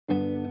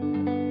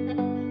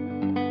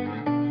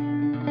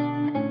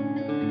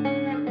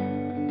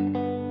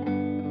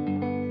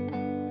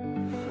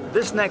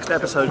This next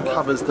episode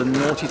covers the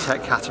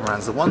Nautitech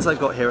catamarans. The ones they've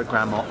got here at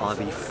Grandma are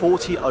the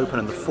 40 open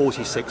and the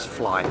 46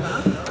 fly.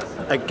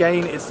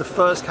 Again, it's the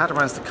first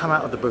catamarans to come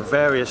out of the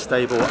Bavaria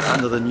stable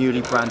under the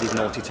newly branded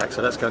Nautitech,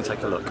 so let's go and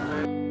take a look.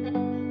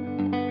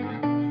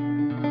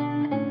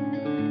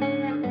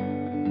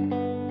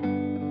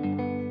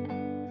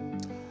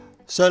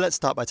 So let's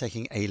start by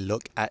taking a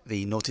look at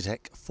the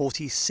Nautitech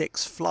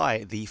 46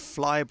 fly. The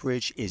fly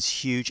bridge is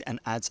huge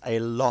and adds a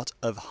lot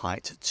of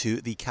height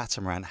to the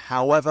catamaran.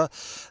 However,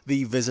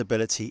 the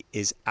visibility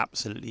is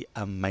absolutely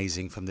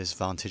amazing from this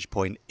vantage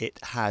point. It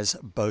has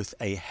both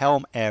a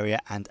helm area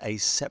and a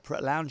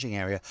separate lounging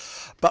area.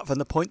 But from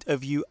the point of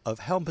view of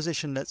helm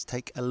position, let's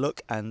take a look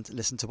and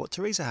listen to what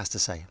Teresa has to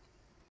say.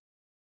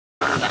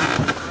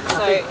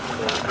 So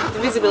the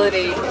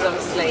visibility is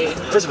obviously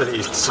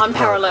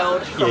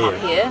unparalleled from up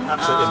here.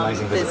 Absolutely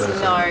amazing visibility.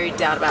 There's no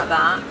doubt about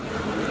that.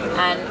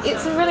 And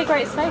it's a really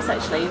great space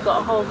actually. You've got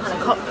a whole kind of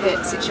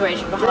cockpit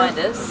situation behind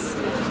us.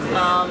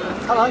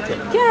 I like it.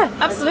 Yeah,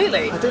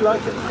 absolutely. I do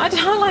like it.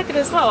 I like it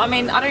as well. I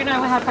mean, I don't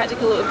know how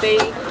practical it would be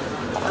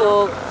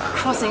for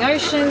crossing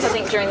oceans. I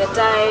think during the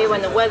day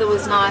when the weather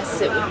was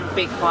nice it would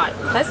be quite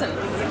pleasant.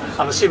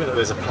 I'm assuming that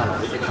there's a panel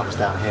that comes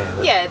down here.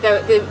 Yeah,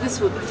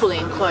 this would be fully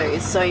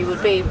enclosed, so you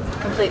would be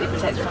completely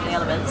protected from the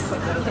elements.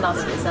 You can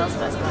ask the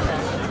salesperson right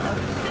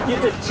there.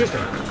 Yeah, excuse me.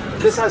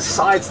 This has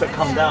sides that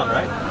come down,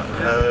 right?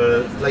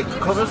 Like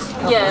covers?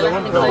 Yeah, like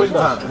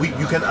an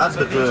you can add,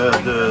 but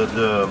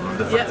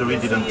the factory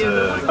didn't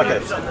okay.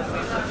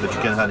 But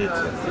you can add it.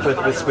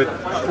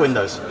 With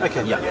windows.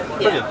 Okay, yeah.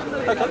 Brilliant.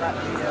 Okay.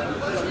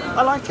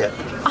 I like it.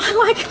 I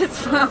like it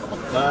as well.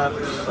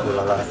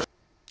 I like it.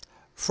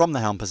 From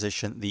the helm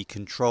position, the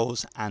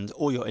controls and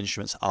all your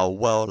instruments are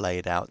well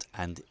laid out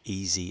and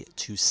easy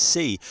to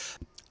see.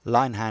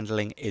 Line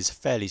handling is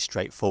fairly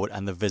straightforward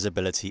and the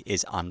visibility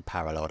is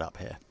unparalleled up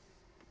here.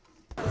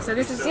 So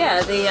this is,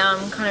 the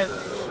kind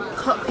of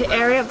cockpit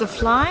area of the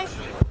fly,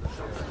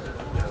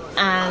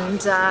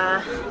 and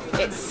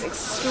it's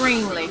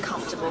extremely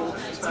comfortable.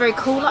 It's very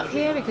cool up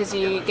here because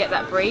you get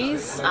that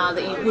breeze that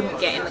you wouldn't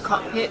get in the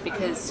cockpit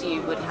because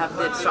you would have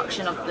the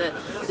obstruction of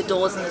the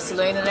doors in the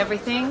saloon and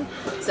everything.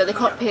 So the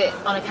cockpit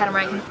on a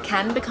catamaran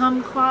can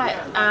become quite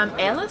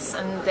airless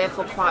and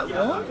therefore quite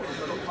warm.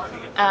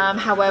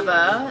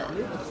 However,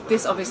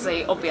 this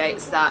obviously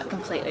obviates that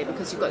completely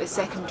because you've got this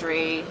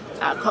secondary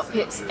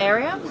cockpits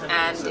area,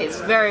 and it's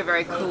very,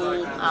 very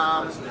cool,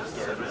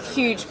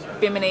 huge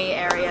bimini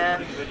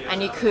area,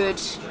 and you could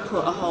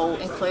put a whole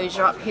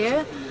enclosure up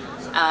here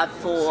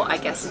for, I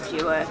guess, if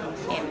you were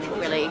in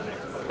really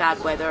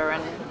bad weather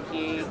and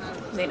you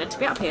needed to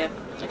be up here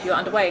if you were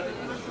underway.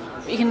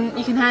 But you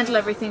can handle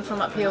everything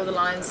from up here. All the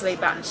lines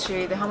lead back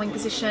to the helming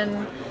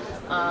position,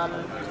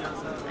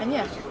 and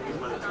yeah.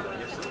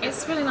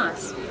 It's really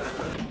nice.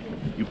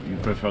 You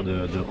prefer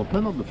the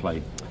open or the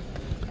fly?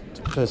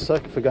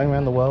 For going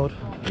around the world,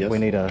 yes. we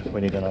need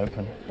an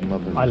open.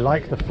 I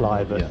like the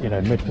fly, but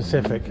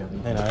mid-Pacific,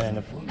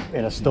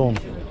 in a storm,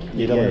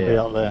 you don't want to be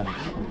out there.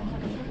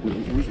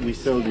 We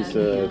sell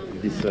the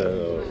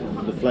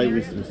fly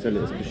we sell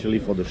especially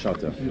for the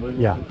charter.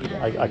 Yeah,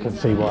 I can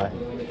see why.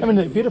 I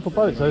mean, beautiful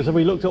boats. So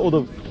we looked at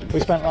we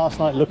spent last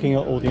night looking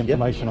at all the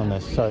information on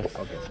this. So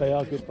they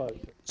are good boats.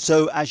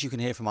 So as you can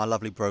hear from our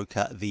lovely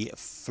broker, the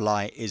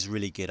fly is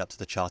really geared up to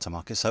the charter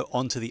market. So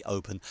onto the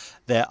open,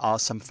 there are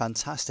some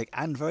fantastic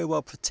and very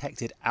well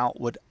protected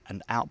outward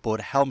and outboard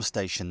helm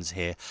stations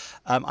here.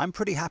 I'm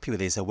pretty happy with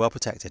these. They're well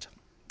protected.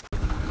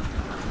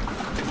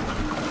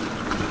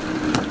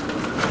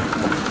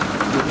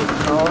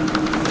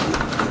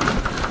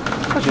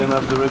 You can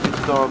have the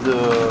register of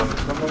the...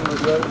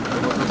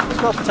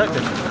 It's well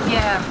protected.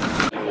 Yeah.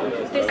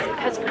 This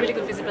has really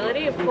good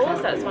visibility, of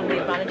course. That's one of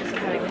the advantages of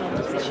having the helm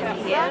position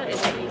here,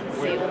 is that you can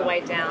see all the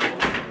way down,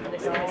 in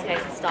this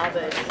case, the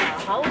starboard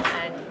hull.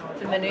 And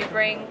for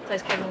manoeuvring,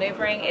 close cabin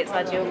manoeuvring, it's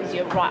ideal because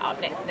you're right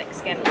up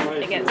next against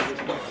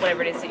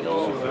whatever it is that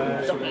you're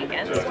docking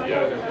against.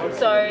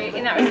 So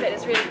in that respect,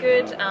 it's really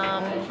good.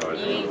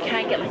 You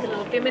can get like a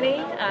little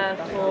bimini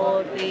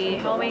for the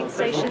helming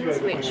stations,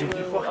 which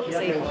will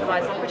obviously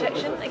provide some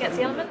protection against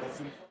the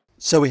elements.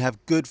 So we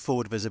have good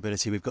forward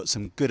visibility, we've got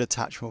some good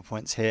attachment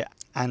points here,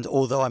 and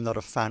although I'm not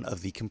a fan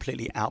of the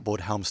completely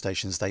outboard helm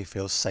stations, they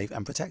feel safe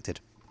and protected.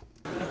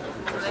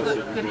 They've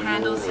got good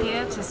handles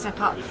here to step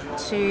up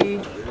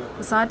to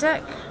the side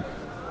deck,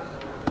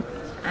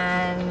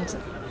 and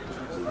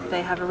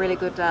they have a really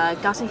good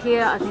gutter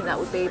here. I think that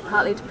would be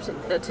partly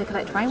to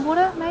collect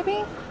rainwater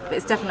maybe, but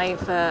it's definitely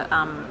for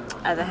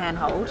as a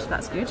handhold,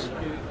 that's good.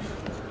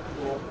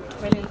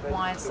 Really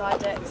wide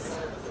side decks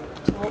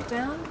to walk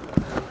down.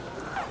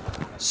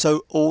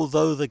 So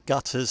although the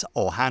gutters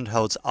or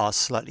handholds are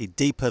slightly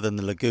deeper than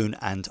the lagoon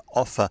and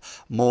offer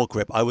more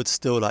grip, I would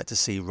still like to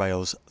see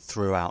rails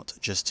throughout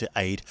just to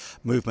aid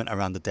movement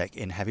around the deck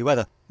in heavy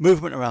weather.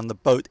 Movement around the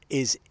boat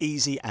is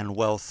easy and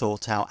well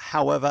thought out.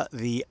 However,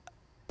 the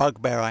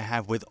bugbear I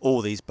have with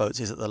all these boats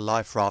is that the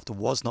life raft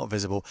was not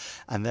visible,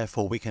 and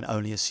therefore we can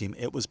only assume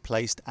it was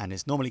placed and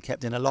is normally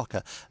kept in a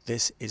locker.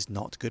 This is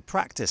not good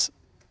practice.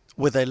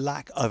 With a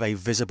lack of a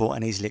visible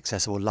and easily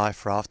accessible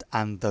life raft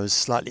and those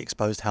slightly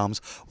exposed helms,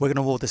 we're going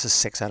to award this a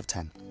 6 out of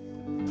 10.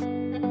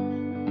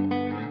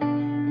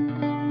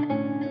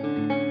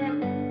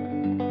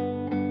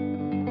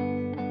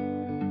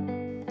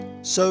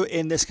 So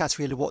in this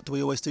category, what do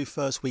we always do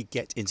first? We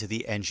get into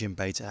the engine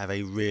bay to have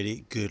a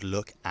really good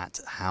look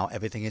at how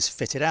everything is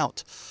fitted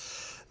out.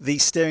 The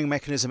steering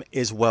mechanism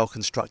is well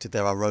constructed.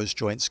 There are rose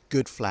joints,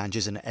 good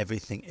flanges, and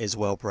everything is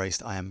well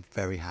braced. I am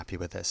very happy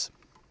with this.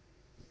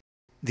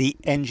 The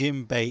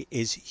engine bay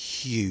is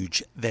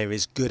huge. There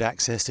is good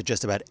access to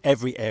just about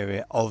every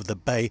area of the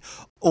bay,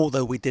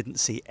 although we didn't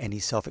see any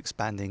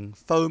self-expanding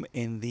foam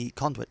in the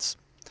conduits.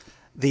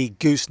 The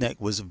gooseneck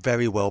was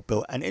very well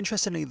built, and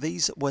interestingly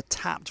these were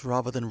tapped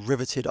rather than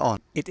riveted on.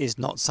 It is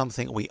not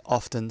something we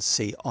often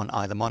see on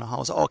either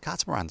monohulls or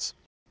catamarans.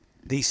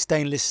 The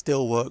stainless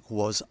steel work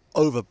was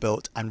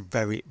overbuilt and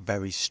very,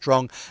 very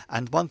strong,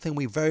 and one thing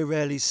we very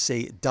rarely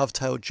see,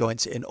 dovetail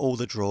joints in all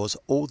the drawers.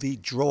 All the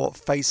drawer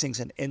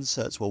facings and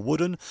inserts were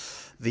wooden.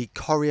 The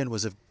corian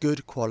was of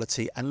good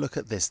quality, and look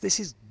at this. This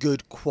is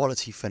good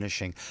quality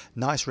finishing.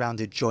 Nice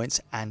rounded joints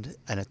and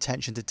an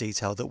attention to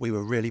detail that we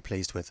were really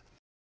pleased with.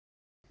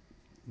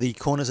 The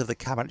corners of the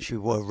cabinetry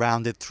were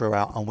rounded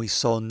throughout, and we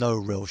saw no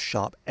real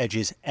sharp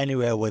edges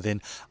anywhere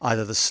within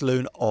either the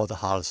saloon or the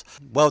hulls.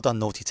 Well done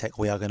Nautitech,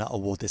 we are going to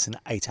award this an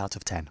 8 out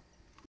of 10.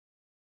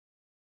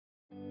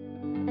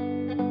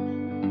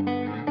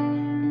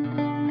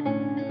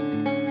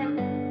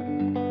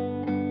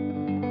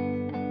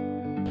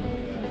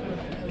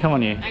 Come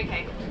on you.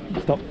 Okay.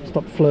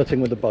 Stop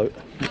flirting with the boat.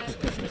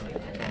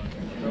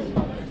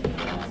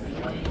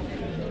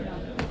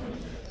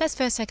 Let's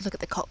first take a look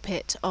at the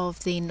cockpit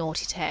of the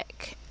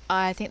Nautitech.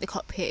 I think the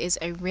cockpit is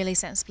a really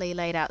sensibly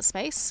laid out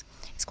space.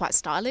 It's quite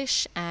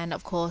stylish, and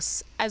of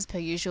course, as per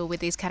usual with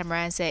these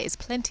catamarans, there is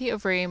plenty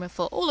of room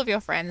for all of your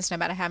friends, no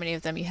matter how many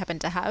of them you happen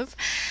to have.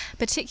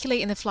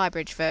 Particularly in the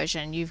flybridge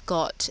version, you've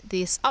got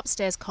this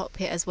upstairs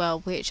cockpit as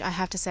well, which I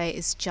have to say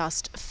is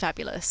just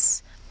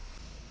fabulous.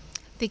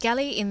 The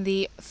galley in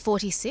the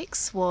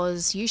 46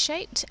 was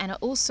U-shaped, and it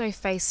also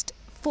faced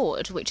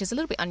forward, which is a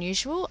little bit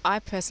unusual. I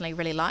personally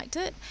really liked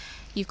it.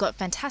 You've got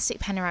fantastic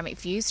panoramic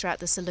views throughout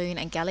the saloon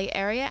and galley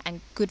area and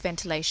good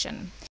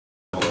ventilation.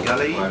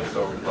 Galley,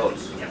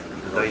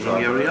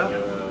 dining area,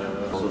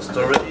 so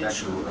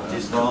storage,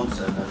 dismount,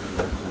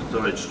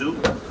 storage too.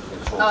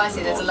 Oh, I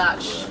see, there's a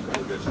latch.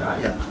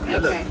 Yeah.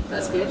 Okay,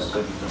 that's good. It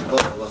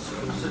was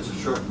such a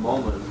short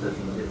moment that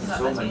it's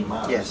so many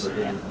miles. Yes.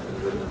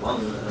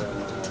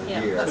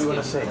 Yeah, that's good.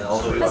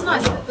 That's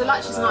nice. The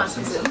latch is nice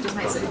because it just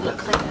makes it look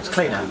cleaner. It's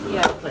cleaner.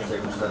 Yeah.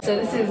 So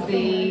this is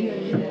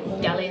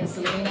the galley and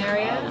saloon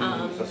area.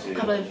 A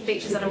couple of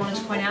features that I wanted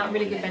to point out: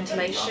 really good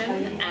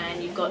ventilation,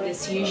 and you've got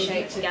this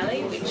U-shaped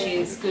galley, which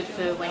is good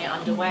for when you're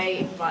underway.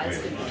 It provides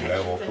good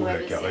protection for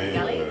whoever's in the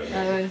galley.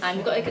 And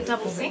you've got like a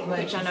double sink,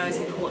 which I know is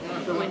important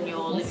for when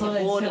you're living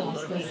aboard. A lot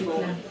of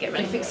people get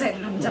really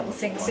fixated on the double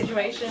sink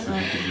situation.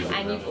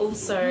 And you've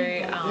also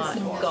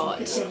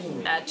got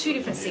 2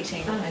 different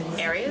seating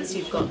areas.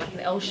 You've got like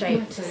an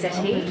L-shaped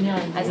settee,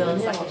 as well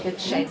as like a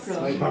chaise.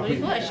 What do you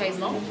call it? A chaise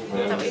longue?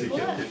 Is that what you call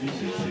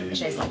it? A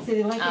chaise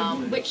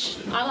longue. Which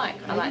I like.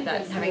 I like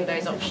that, having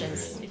those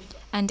options.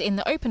 And in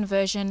the open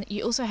version,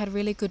 you also had a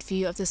really good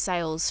view of the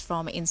sails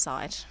from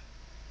inside.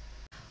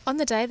 On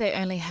the day, they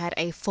only had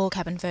a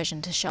 4-cabin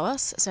version to show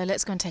us, so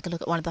let's go and take a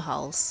look at one of the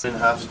hulls. One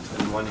aft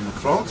and one in the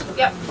front.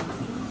 Yep.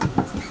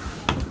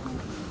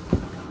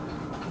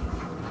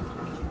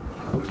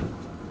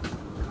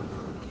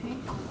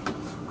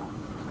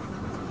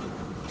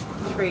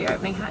 3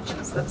 opening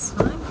hatches, that's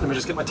fine. Let me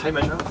just get my tape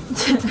measure out.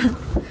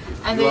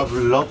 And You have a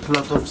lot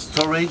of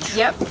storage.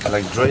 Yep.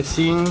 Like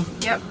dressing.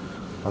 Yep.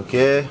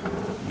 Okay.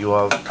 You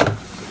have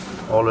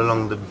all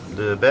along the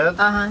bed.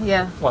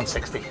 Yeah.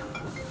 160.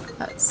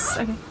 That's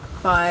okay.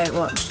 By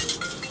what?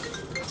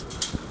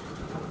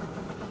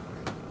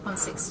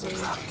 160.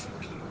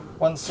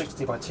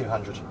 160 by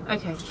 200.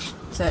 Okay.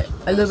 So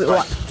a little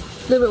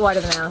bit wider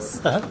than ours.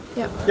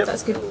 Yep.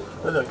 That's good.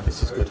 But look,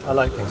 this is good. I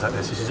like things like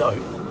this. This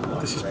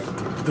is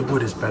the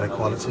wood is better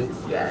quality.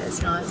 Yeah,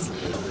 it's nice.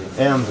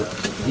 And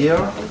here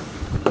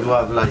you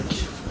have like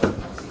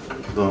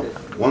the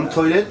one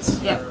toilet.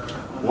 Yep.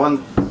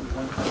 One.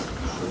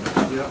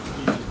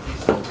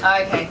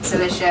 Okay, so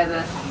they share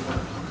the.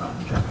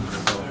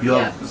 You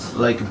have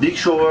like a big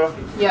shower.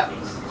 Yep.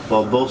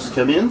 For both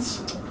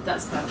cabins.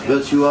 That's perfect.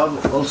 But you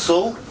have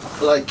also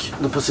like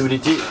the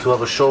possibility to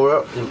have a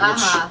shower in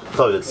each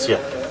toilets.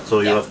 Yeah. So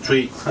you have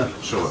 3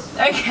 showers.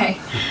 Okay,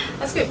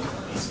 that's good.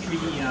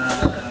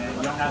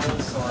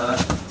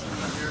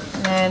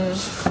 And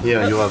then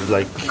Here you have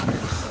like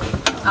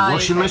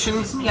washing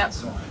machines. Yep.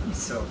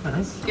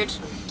 Good.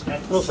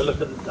 Also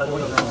look at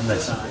on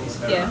this.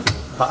 Yeah.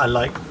 But I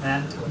like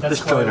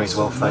this joinery is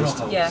well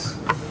faced. Yeah.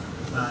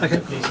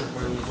 Okay.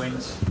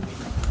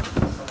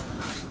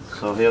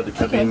 So here the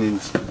cabin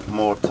is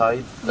more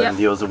tight than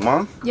the other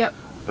one. Yep.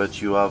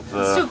 But you have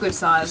Still good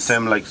size.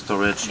 same like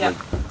storage, Yep.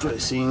 like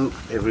dressing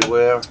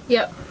everywhere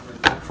Yep.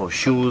 for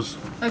shoes.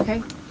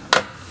 Okay.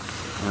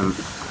 And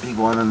big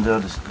one under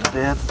the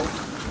bed.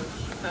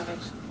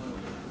 Perfect.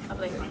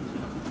 Lovely.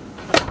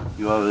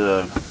 You have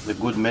a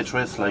good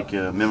mattress, like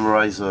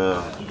memorize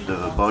the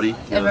body.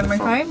 A memory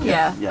foam?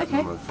 Yeah. Yeah, Okay.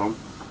 memory foam.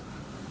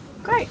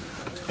 Great.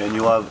 And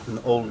you have in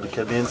all the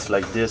cabins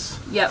like this.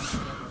 Yep.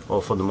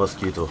 Or for the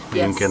mosquito.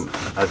 Yes. You can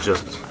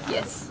adjust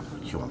Yes.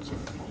 if you want.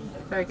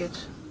 Very good.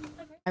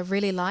 I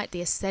really like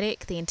the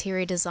aesthetic, the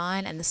interior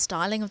design and the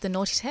styling of the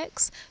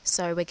Nautitechs,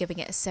 so we're giving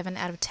it a 7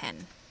 out of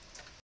 10.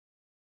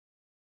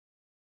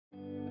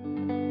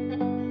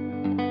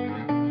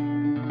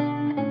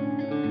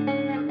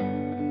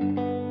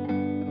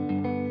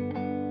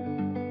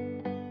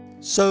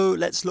 So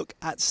let's look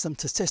at some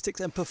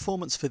statistics and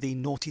performance for the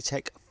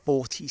Nautitech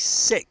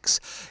 46.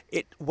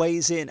 It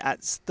weighs in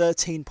at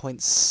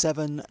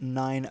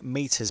 13.79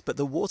 meters, but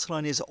the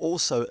waterline is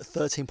also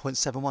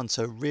 13.71,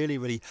 so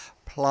really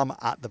plumb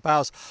at the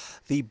bows.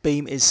 The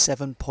beam is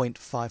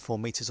 7.54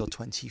 meters or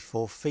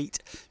 24 feet.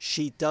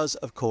 She does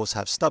of course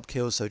have stub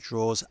keels, so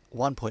draws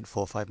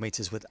 1.45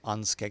 meters with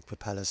unskegged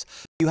propellers.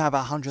 You have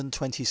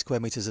 120 square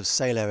meters of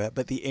sail area,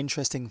 but the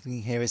interesting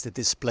thing here is the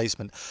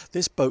displacement.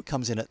 This boat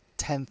comes in at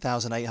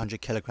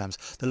 10,800 kilograms.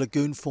 The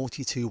Lagoon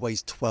 42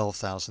 weighs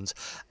 12,000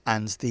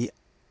 and the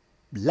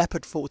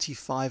Leopard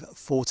 45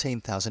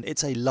 14,000.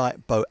 It's a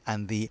light boat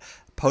and the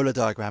polar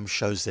diagram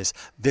shows this.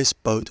 This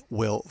boat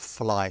will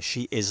fly.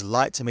 She is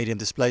light to medium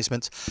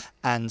displacement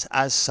and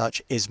as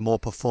such is more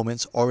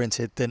performance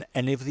oriented than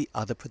any of the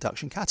other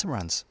production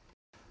catamarans.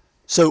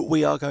 So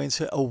we are going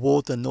to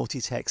award the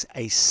Nautitech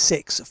a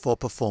 6 for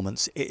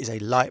performance. It is a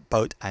light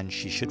boat and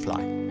she should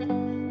fly.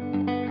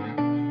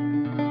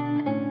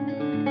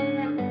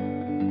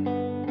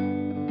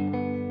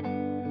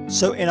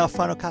 So in our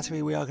final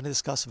category we are going to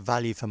discuss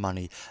value for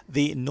money.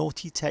 The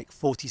Nautitech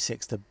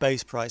 46, the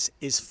base price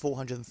is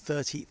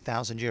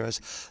 430,000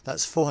 euros.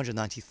 That's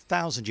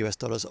 490,000 US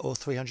dollars or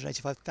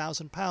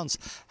 385,000 pounds.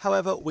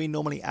 However, we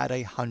normally add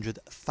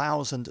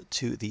 100,000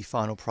 to the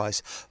final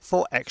price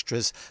for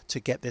extras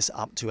to get this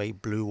up to a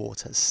blue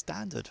water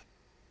standard.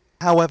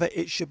 However,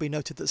 it should be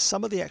noted that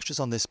some of the extras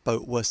on this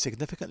boat were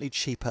significantly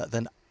cheaper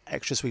than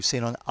extras we've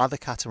seen on other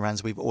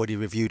catamarans we've already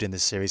reviewed in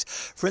this series.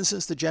 For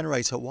instance, the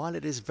generator, while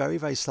it is very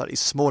slightly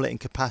smaller in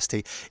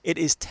capacity, it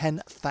is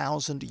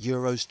 10,000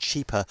 euros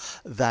cheaper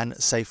than,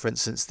 say for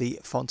instance, the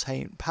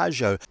Fontaine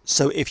Pajot.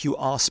 So if you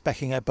are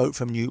speccing a boat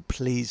from new,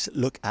 please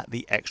look at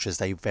the extras.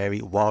 They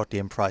vary wildly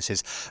in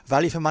prices.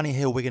 Value for money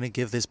here, we're going to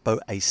give this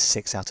boat a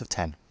 6 out of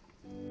 10.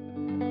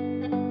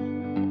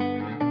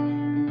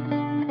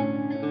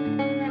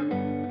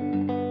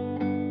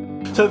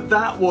 So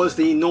that was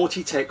the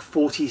Nautitech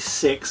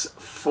 46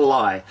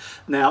 Fly.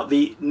 Now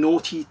the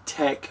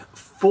Nautitech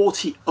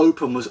 40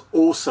 Open was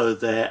also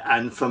there,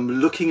 and from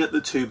looking at the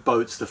two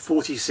boats, the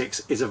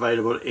 46 is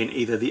available in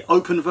either the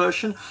Open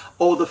version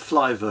or the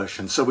Fly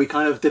version. So we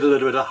kind of did a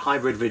little bit of a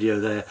hybrid video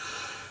there,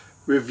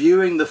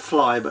 reviewing the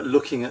Fly but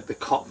looking at the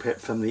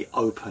cockpit from the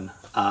Open,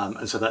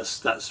 and so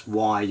that's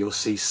why you'll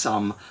see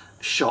some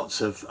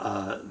shots of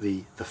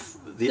the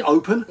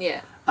Open.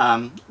 Yeah.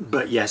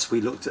 But yes,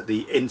 we looked at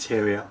the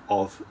interior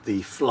of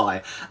the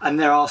Fly, and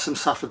there are some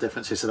subtle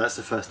differences. So that's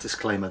the first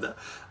disclaimer, that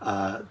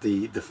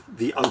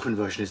the Open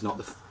version is not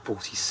the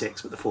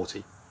 46 but the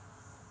 40.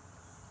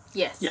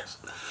 Yes. Yes.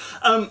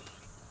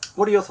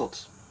 What are your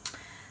thoughts?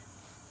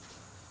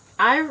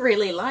 I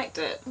really liked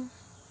it.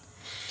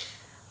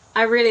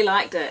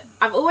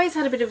 I've always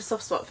had a bit of a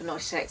soft spot for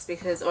Nautitechs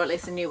because, or at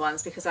least the new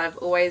ones, because I've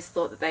always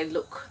thought that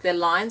their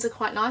lines are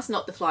quite nice.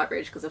 Not the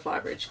Flybridge, because the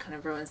Flybridge kind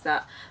of ruins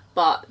that,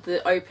 but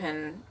the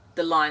Open,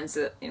 the lines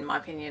are, in my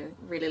opinion,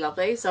 really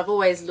lovely. So I've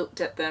always looked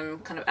at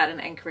them kind of at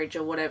an anchorage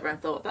or whatever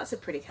and thought, that's a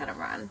pretty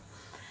catamaran.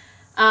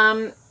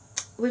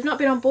 We've not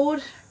been on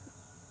board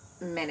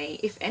many,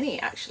 if any,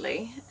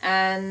 actually,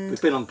 and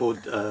We've been on board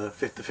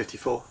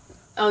 54.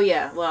 Oh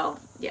yeah, well,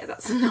 yeah,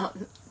 that's not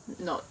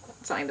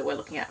something that we're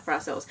looking at for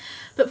ourselves.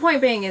 But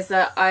point being is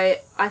that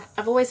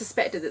I've always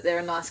suspected that they're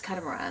a nice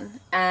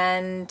catamaran,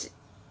 and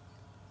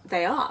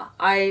they are.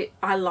 I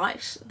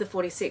liked the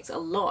 46 a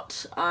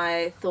lot.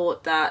 I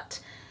thought that,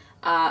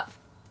 I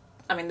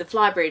mean, the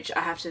Flybridge,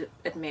 I have to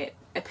admit,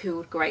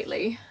 appealed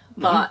greatly.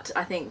 But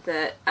I think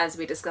that, as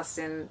we discussed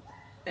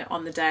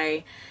on the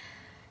day,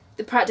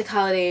 the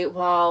practicality,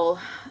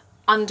 while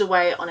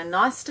underway on a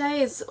nice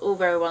day, is all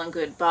very well and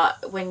good.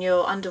 But when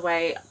you're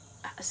underway,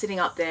 sitting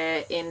up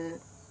there in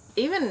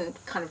even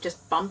kind of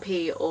just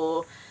bumpy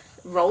or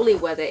rolly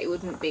weather, it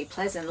wouldn't be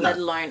pleasant, let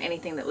alone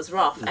anything that was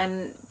rough.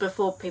 And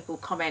before people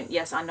comment,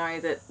 yes, I know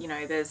that, you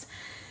know, there's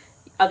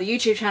other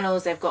YouTube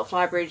channels, they've got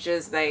fly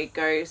bridges, they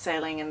go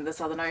sailing in the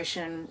Southern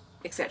Ocean,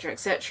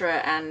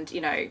 etc, and,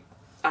 you know,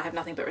 I have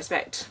nothing but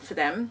respect for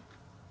them,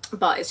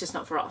 but it's just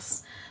not for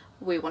us.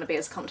 We want to be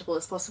as comfortable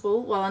as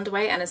possible while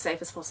underway and as safe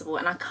as possible.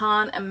 And I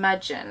can't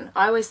imagine,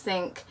 I always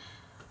think,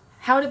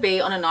 how would it be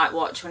on a night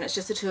watch when it's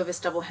just the two of us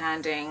double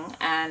handing,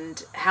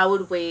 and how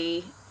would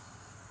we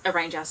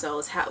arrange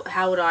ourselves?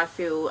 How would I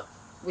feel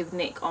with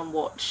Nick on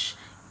watch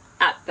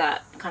at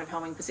that kind of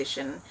helming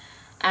position?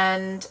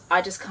 And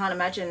I just can't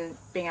imagine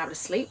being able to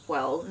sleep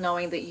well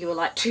knowing that you were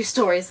like 2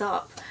 stories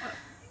up.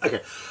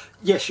 Okay.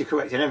 Yes, you're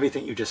correct in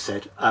everything you just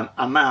said.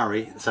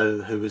 Amari,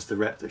 who was the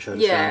rep that showed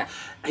us around,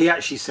 he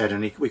actually said,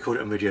 and we caught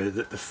it on video,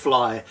 that the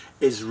Fly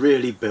is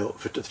really built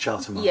for the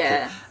charter market.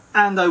 Yeah.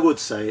 And I would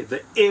say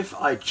that if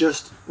I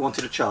just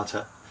wanted a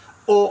charter,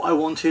 or I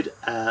wanted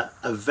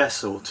a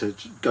vessel to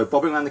go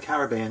bobbing around the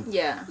Caribbean,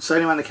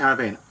 sailing around the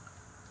Caribbean,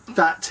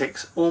 that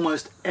ticks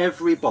almost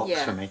every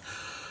box for me.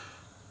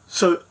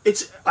 So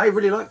I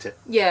really liked it.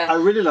 Yeah. I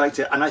really liked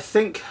it, and I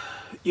think,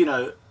 you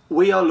know,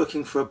 we are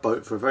looking for a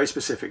boat for a very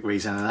specific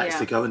reason, and that's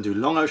to go and do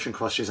long ocean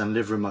crosses and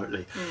live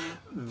remotely.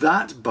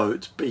 That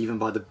boat, even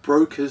by the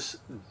broker's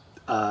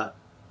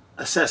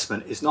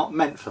assessment, is not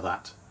meant for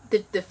that.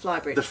 The Fly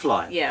bridge. The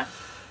Fly. Yeah.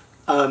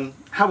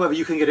 However,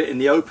 you can get it in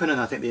the open,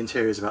 and I think the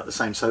interior is about the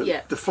same. So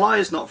the Fly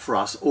is not for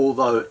us,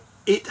 although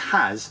it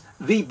has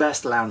the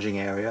best lounging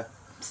area.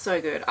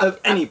 So good. Of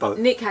any boat.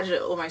 Nick had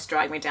to almost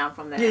drag me down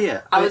from there.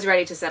 Yeah. I was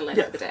ready to settle in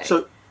for the day.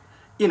 So,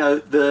 you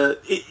know,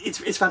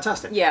 it's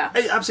fantastic. Yeah.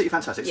 It's absolutely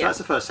fantastic. So that's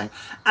the first thing.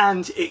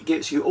 And it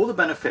gives you all the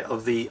benefit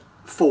of the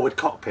forward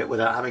cockpit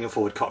without having a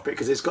forward cockpit,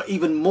 because it's got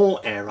even more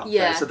air up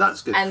there. So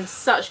that's good. And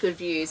such good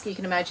views. You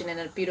can imagine in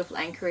a beautiful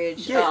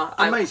anchorage. Yeah,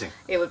 amazing.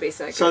 It would be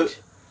so good. So,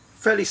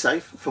 fairly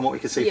safe from what we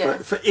can see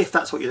for if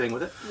that's what you're doing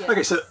with it. Yeah.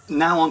 Okay, so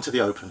now on to the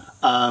open.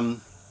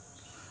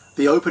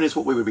 The open is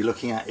what we would be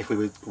looking at if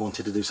we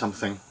wanted to do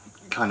something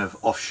kind of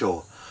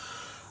offshore.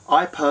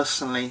 I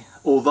personally,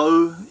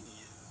 although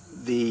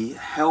the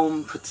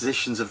helm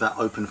positions of that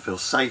open feel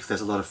safe, there's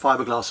a lot of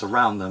fiberglass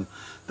around them,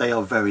 they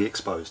are very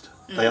exposed.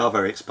 They are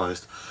very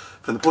exposed.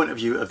 From the point of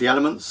view of the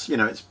elements, you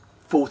know, it's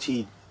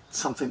 40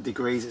 something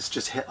degrees, it's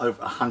just hit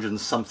over 100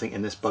 and something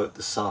in this boat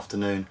this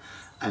afternoon.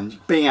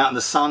 And being out in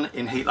the sun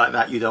in heat like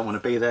that, you don't want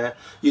to be there.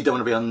 You don't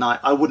want to be on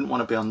night. I wouldn't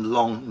want to be on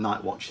long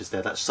night watches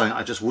there. That's something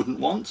I just wouldn't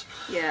want.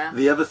 Yeah.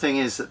 The other thing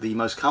is that the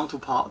most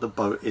comfortable part of the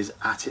boat is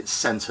at its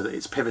centre,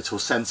 its pivotal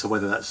centre,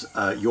 whether that's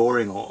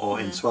yawing or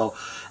in swell.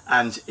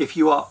 And if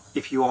you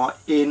are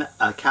in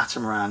a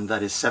catamaran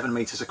that is 7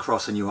 meters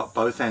across and you're at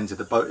both ends, if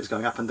the boat is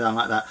going up and down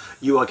like that,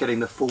 you are getting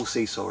the full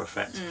seesaw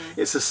effect.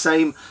 It's the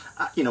same,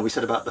 you know, we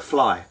said about the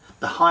Fly.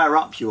 The higher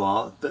up you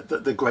are,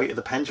 the greater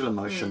the pendulum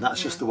motion.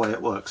 That's just the way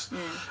it works.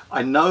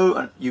 I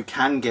know you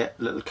can get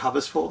little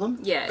covers for them.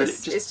 Yeah, but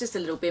it's just a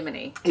little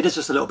bimini. It is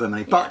just a little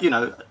bimini. But, you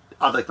know,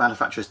 other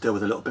manufacturers deal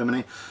with a little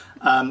bimini.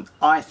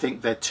 I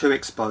think they're too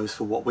exposed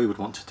for what we would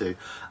want to do.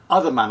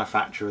 Other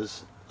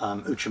manufacturers,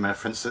 Ultramer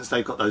for instance,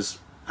 they've got those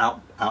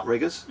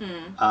outriggers,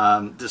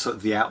 the sort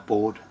of the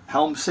outboard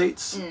helm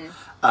seats,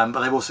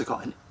 but they've also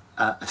got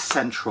a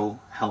central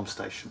helm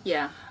station.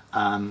 Yeah.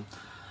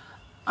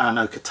 And I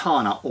know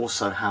Katana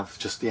also have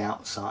just the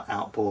outside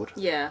outboard.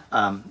 Yeah.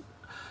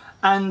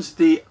 And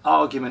the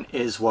argument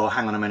is, well,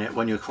 hang on a minute,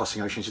 when you're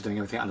crossing oceans, you're doing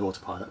everything under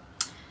autopilot.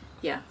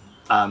 Yeah.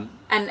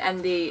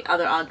 And the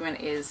other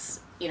argument is,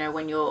 you know,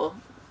 when you're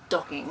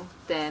docking,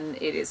 then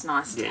it is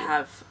nice to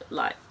have,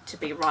 like, to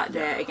be right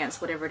there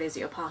against whatever it is that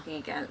you're parking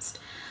against.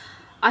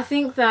 I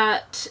think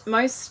that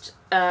most,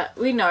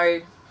 we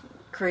know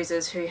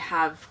cruisers who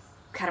have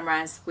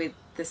catamarans with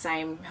the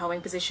same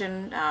helming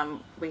position.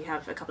 We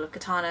have a couple of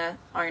Katana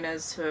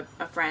owners who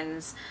are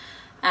friends,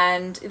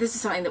 and this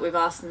is something that we've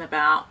asked them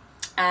about,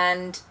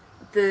 and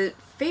the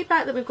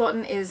feedback that we've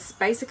gotten is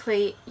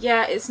basically,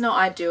 yeah, it's not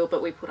ideal,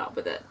 but we put up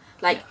with it.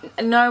 Like,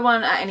 no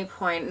one at any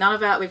point,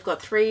 we've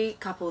got 3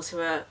 couples who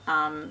are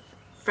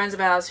friends of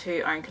ours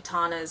who own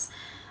Katanas,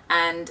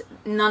 and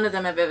none of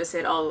them have ever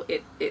said, oh,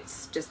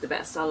 it's just the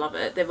best, I love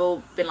it. They've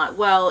all been like,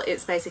 well,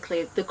 it's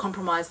basically the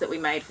compromise that we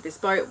made for this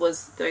boat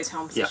was those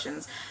helm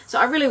positions.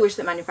 So I really wish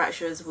that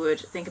manufacturers would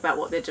think about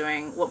what they're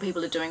doing, what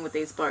people are doing with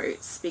these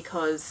boats,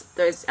 because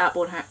those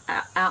outboard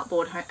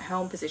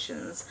helm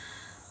positions,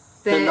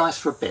 they're nice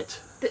for a bit.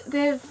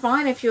 They're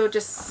fine if you're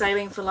just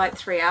sailing for like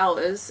 3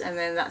 hours and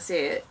then that's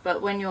it.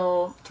 But when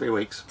you're 3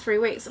 weeks,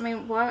 I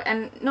mean, why?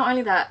 And not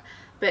only that,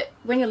 but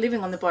when you're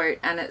living on the boat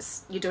and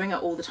you're doing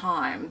it all the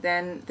time,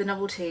 then the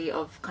novelty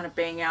of kind of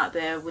being out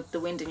there with the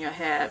wind in your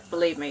hair,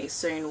 believe me,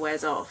 soon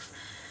wears off.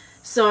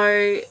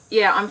 So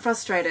yeah, I'm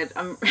frustrated,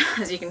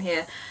 as you can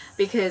hear,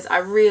 because I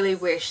really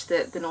wish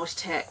that the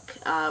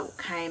Nautitech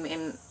came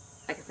in,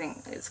 like, I think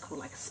it's called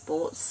like a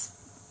sports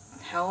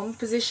helm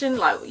position,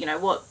 like, you know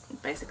what,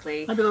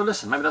 basically. Maybe they'll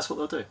listen. Maybe that's what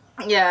they'll do.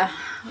 Yeah.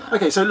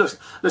 Okay, so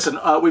listen.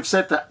 We've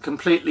said that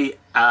completely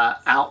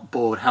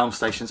outboard helm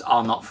stations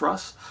are not for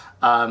us.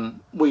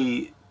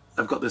 We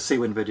have got the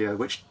Seawind video,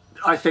 which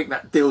I think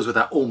that deals with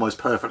that almost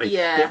perfectly.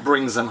 Yeah. It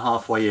brings them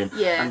halfway in.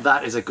 Yeah. And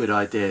that is a good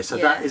idea. So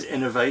that is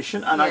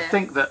innovation. And I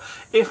think that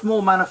if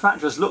more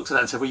manufacturers looked at that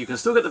and said, well, you can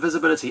still get the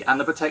visibility and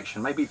the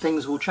protection, maybe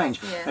things will change.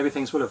 Yeah. Maybe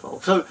things will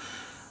evolve. So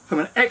from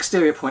an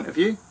exterior point of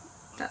view,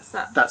 that's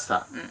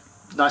that.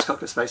 Nice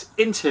cockpit space.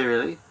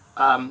 Interiorly,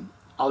 I'll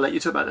let you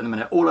talk about it in a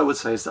minute. All I would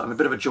say is that I'm a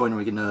bit of a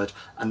joinery nerd,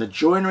 and the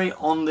joinery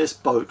on this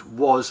boat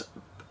was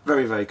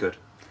very, very good.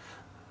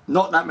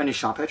 Not that many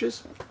sharp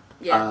edges.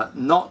 Yeah.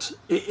 Not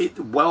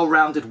well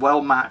rounded,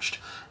 well matched.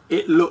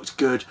 It looked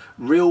good.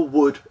 Real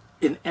wood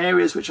in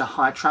areas which are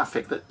high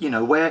traffic, that, you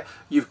know, where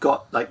you've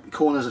got like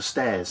corners of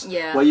stairs,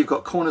 Yeah. where you've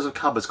got corners of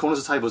cupboards, corners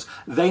of tables,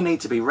 they need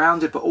to be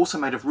rounded but also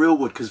made of real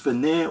wood, because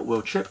veneer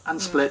will chip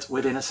and split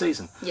within a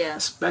season, Yeah.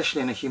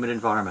 especially in a humid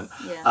environment.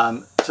 Yeah.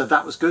 So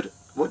that was good.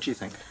 What do you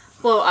think?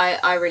 Well,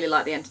 I really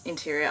like the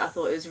interior. I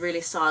thought it was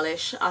really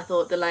stylish. I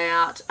thought the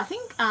layout, I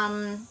think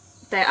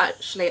they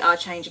actually are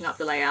changing up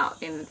the layout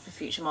for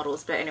future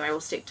models, but anyway, we'll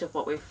stick to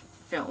what we've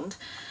filmed.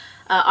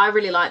 I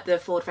really like the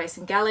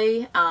forward-facing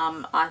galley.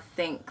 I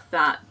think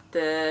that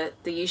the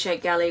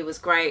U-shaped galley was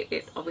great.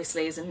 It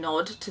obviously is a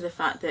nod to the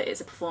fact that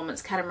it's a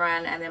performance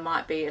catamaran, and there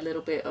might be a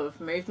little bit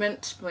of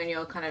movement when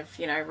you're kind of,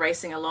 you know,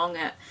 racing along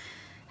at,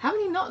 how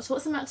many knots?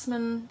 What's the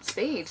maximum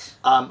speed?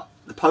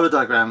 The polar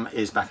diagram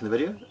is back in the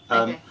video.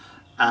 Okay.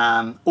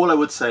 All I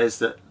would say is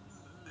that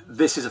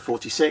this is a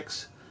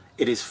 46.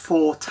 It is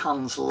 4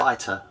 tons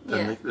lighter than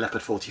Yeah. the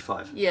Leopard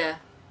 45. Yeah.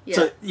 Yeah.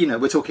 So, you know,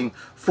 we're talking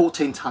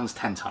 14 tons,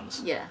 10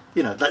 tons. Yeah.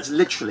 You know, that's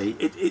literally,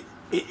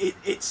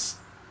 it's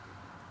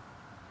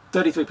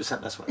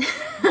 33% less weight.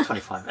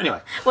 25.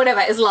 Anyway. Whatever,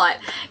 it's light.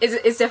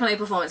 It's definitely a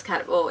performance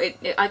cat. Well,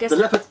 I guess The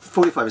Leopard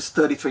 45 is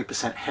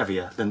 33%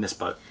 heavier than this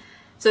boat.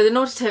 so. The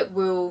Nautitech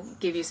will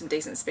give you some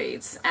decent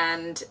speeds,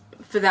 and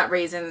for that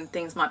reason,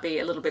 things might be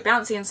a little bit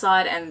bouncy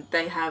inside, and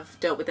they have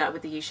dealt with that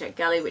with the U-shaped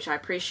galley, which I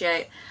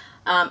appreciate.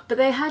 But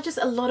they had just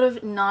a lot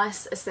of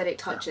nice aesthetic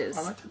touches.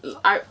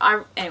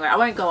 Anyway, I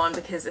won't go on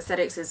because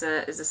aesthetics is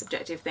a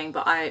subjective thing,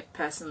 but I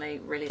personally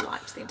really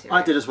liked the interior.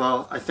 I did as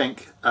well. I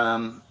think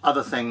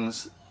other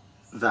things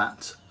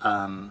that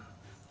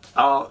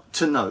are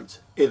to note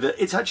is that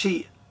it's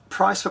actually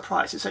price for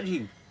price. It's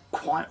actually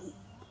quite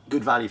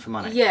good value for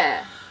money.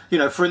 Yeah. You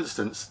know, for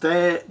instance,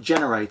 their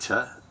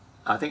generator,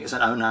 I think it's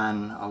an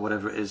Onan or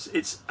whatever it is,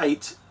 it's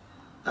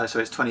so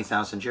it's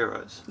 20,000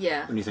 euros.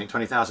 Yeah. When you think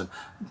 20,000.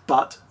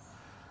 But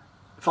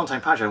Fontaine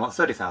Pajot want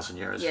 30,000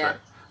 euros Yeah. for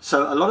it.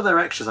 So a lot of their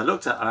extras I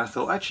looked at and I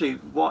thought, actually,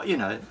 what, you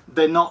know,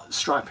 they're not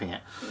striping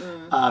it.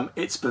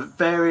 It's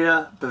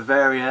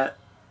Bavaria,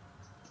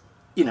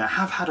 you know,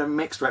 have had a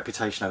mixed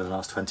reputation over the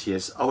last 20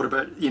 years. Older,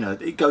 but, you know,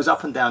 it goes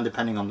up and down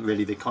depending on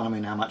really the economy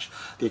and how much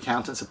the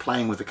accountants are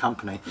playing with the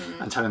company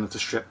and telling them to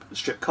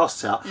strip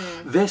costs out.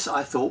 This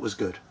I thought was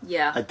good.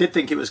 Yeah. I did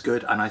think it was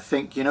good, and I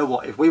think, you know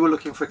what, if we were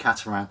looking for a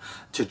catamaran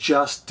to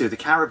just do the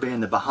Caribbean,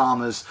 the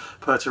Bahamas,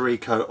 Puerto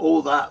Rico,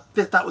 all that,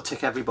 that would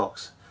tick every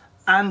box.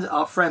 And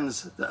our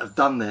friends that have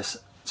done this,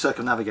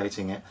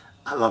 circumnavigating it,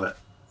 I love it.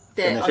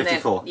 In their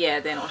 54.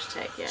 They're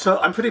Nautitech, yeah. So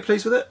I'm pretty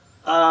pleased with it.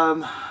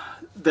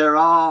 There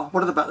are,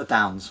 what about the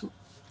downs?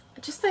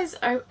 Just those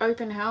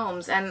open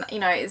helms, and you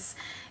know, it's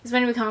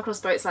when we come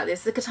across boats like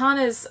this. The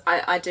katanas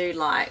I do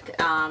like,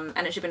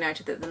 and it should be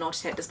noted that the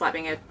Nautitech, despite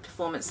being a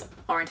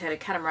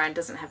performance-orientated catamaran,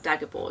 doesn't have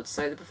dagger boards,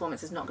 so the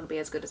performance is not going to be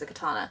as good as a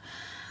katana.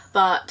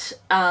 But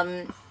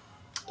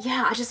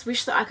yeah, I just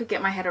wish that I could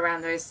get my head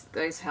around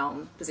those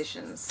helm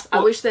positions.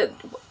 I wish that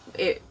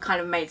it kind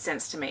of made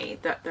sense to me,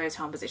 that those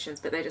helm positions,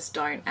 but they just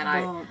don't, and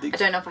I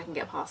don't know if I can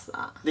get past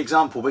that. The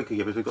example we could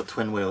give is we've got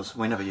twin wheels.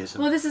 We never use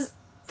them. Well, this is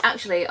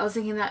actually, I was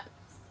thinking that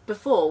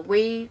before,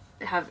 we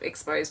have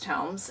exposed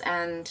helms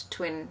and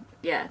twin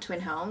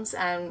helms,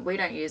 and we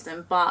don't use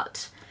them,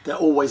 but they're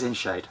always in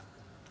shade,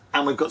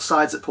 and we've got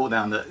sides that pull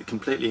down that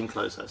completely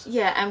enclose those.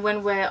 yeah, and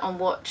when we're on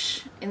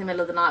watch in the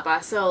middle of the night by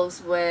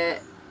ourselves, we're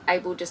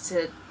able just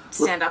to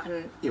stand up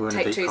and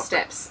take 2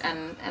 steps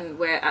and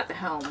we're at the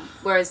helm.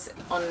 Whereas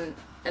on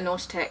a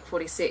Nautitech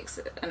 46,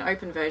 an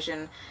open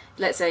version,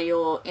 let's say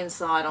you're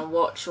inside on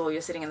watch or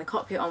you're sitting in the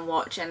cockpit on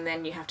watch and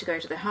then you have to go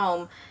to the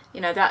helm, you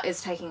know, that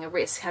is taking a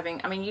risk. I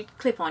mean, you'd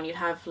clip on, you'd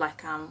have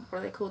like, what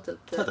are they called? The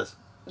Tethers.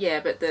 Yeah,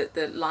 but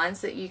the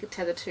lines that you could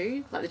tether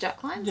to, like the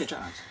jack lines? Yeah,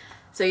 jack lines.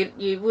 So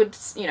you would,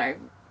 you know,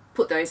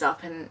 put those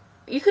up and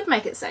you could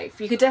make it safe.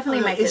 You could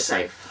definitely make it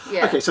safe.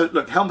 Yeah. Okay, so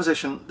look, helm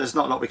position, there's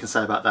not a lot we can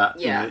say about that.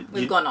 Yeah, you know,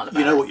 we've gone on about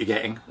You know it. what you're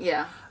getting.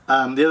 Yeah.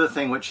 The other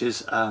thing which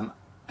is an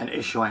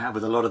issue I have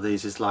with a lot of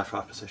these is life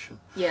raft position.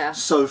 Yeah.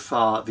 So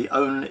far, the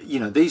only, you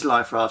know, these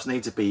life rafts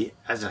need to be,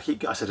 as I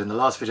said in the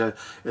last video,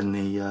 in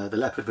the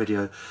Leopard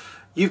video,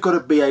 you've got to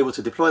be able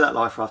to deploy that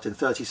life raft in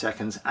 30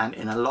 seconds, and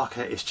in a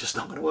locker, it's just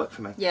not going to work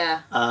for me.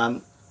 Yeah.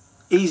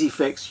 Easy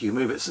fix, you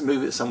move it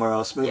somewhere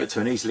else, move it to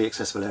an easily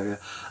accessible area.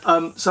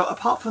 So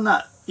apart from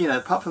that, you know,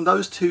 apart from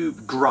those 2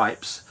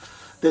 gripes,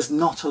 there's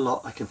not a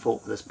lot I can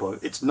fault with this boat.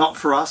 It's not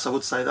for us, I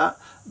would say that,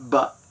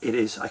 but it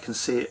is. I can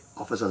see it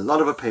offers a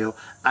lot of appeal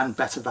and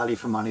better value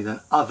for money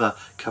than other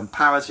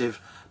comparative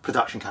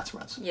production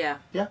catamarans. Yeah.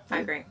 Yeah? I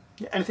agree.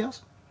 Yeah. Anything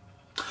else?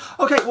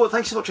 Okay, well,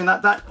 thanks for watching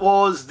that. That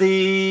was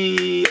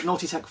the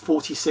Nautitech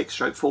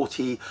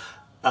 46/40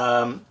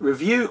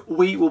 review.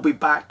 We will be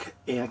back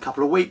in a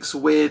couple of weeks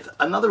with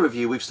another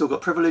review. We've still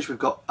got Privilege, we've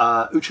got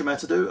Outremer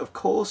to do, of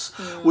course.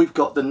 We've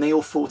got the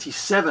Neil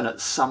 47 at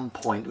some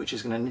point, which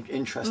is going to be an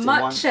interesting one.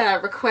 Much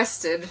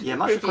requested. Yeah,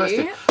 much review.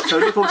 requested. So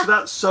look forward to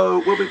that.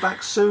 So we'll be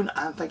back soon,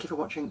 and thank you for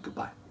watching.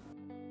 Goodbye.